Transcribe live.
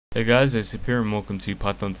Hey guys, it's here and welcome to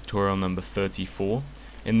Python tutorial number 34.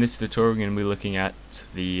 In this tutorial we're going to be looking at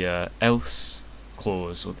the else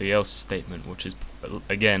clause, or the else statement, which is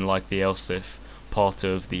again like the else if, part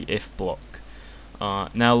of the if block.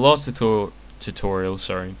 Now last tutorial,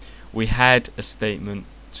 we had a statement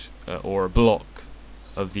or a block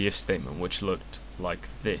of the if statement which looked like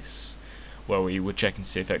this, where we would check and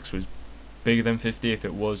see if x was bigger than 50, if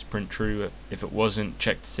it was, print true, if it wasn't,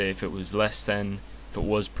 check to see if it was less than, if it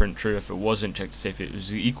was, print true, if it wasn't, check to see if it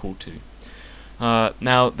was equal to.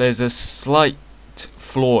 Now there's a slight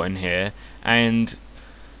flaw in here, and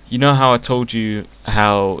you know how I told you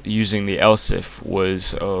how using the else if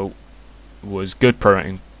was good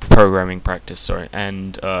programming practice,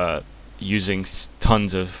 and using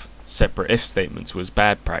tons of separate if statements was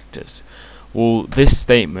bad practice. Well, this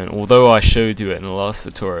statement, although I showed you it in the last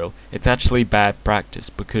tutorial, it's actually bad practice,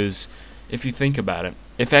 because if you think about it,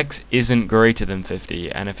 if x isn't greater than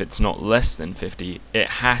 50 and if it's not less than 50, it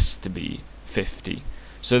has to be 50.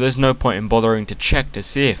 So there's no point in bothering to check to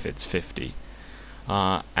see if it's 50.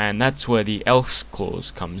 And that's where the else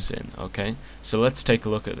clause comes in, okay? So let's take a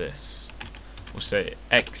look at this. We'll say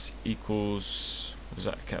x equals, what is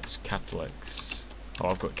that, capital X? Oh,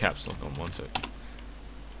 I've got caps lock on, one sec.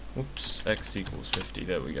 Whoops, x equals 50,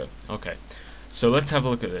 there we go. Okay, so let's have a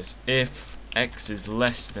look at this. If x is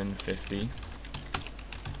less than 50,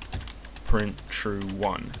 print true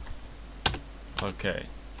 1. Okay,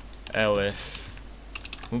 if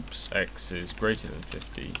x is greater than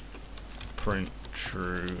 50, print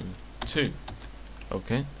true 2.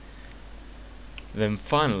 Okay, then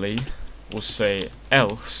finally we'll say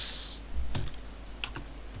else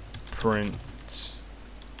print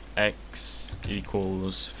x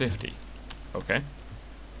equals 50. Okay,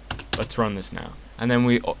 let's run this now, and then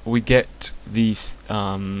we get these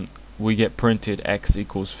we get printed x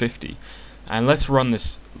equals 50, and let's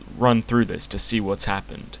run through this to see what's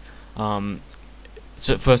happened.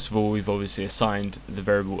 So first of all, we've obviously assigned the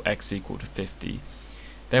variable x equal to 50.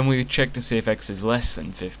 Then we check to see if x is less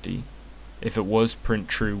than 50. If it was, print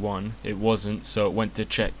true 1. It wasn't, so it went to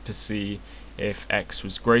check to see if x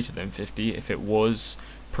was greater than 50. If it was,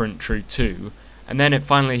 print true 2. And then it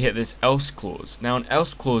finally hit this else clause. Now an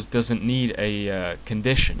else clause doesn't need a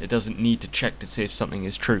condition. It doesn't need to check to see if something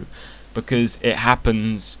is true, because it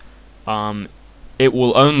happens, it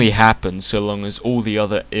will only happen so long as all the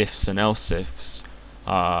other ifs and else ifs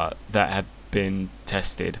that have been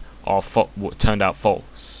tested are turned out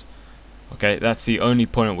false. Okay, that's the only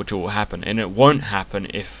point at which it will happen, and it won't happen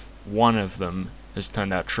if one of them has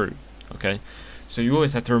turned out true. Okay, so you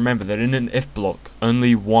always have to remember that in an if block,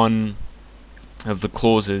 only one of the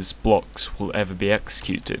clauses blocks will ever be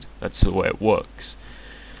executed. That's the way it works.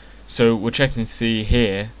 So we're checking to see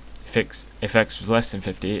here if x was less than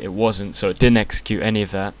 50, it wasn't, so it didn't execute any of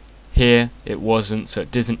that. Here it wasn't, so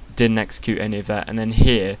it didn't execute any of that. And then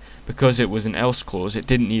here, because it was an else clause, it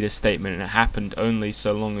didn't need a statement, and it happened only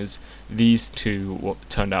so long as these two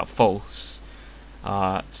turned out false.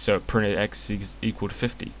 So it printed x is equal to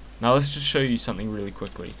 50. Now let's just show you something really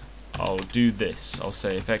quickly. I'll do this. I'll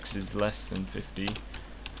say if x is less than 50,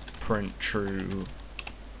 print true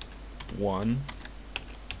 1.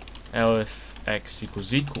 If x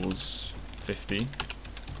equals 50,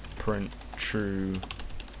 print true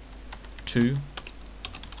 2.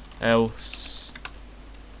 Else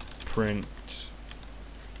print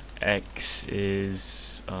x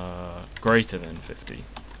is greater than 50.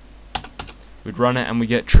 We'd run it and we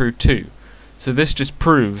get true 2. So this just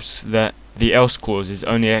proves that the else clause is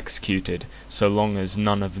only executed so long as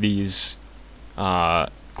none of these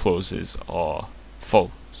clauses are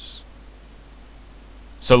false.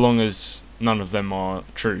 So long as none of them are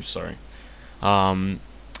true, and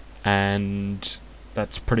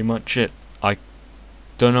that's pretty much it. I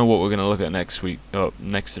don't know what we're going to look at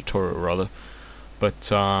next tutorial rather, but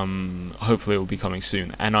hopefully it will be coming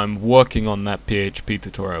soon. And I'm working on that PHP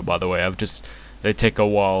tutorial, by the way. They take a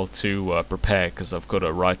while to prepare, because I've got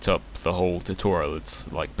to write up the whole tutorial.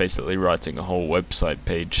 It's like basically writing a whole website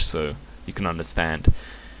page, so you can understand.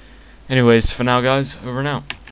 Anyways, for now guys, over and out.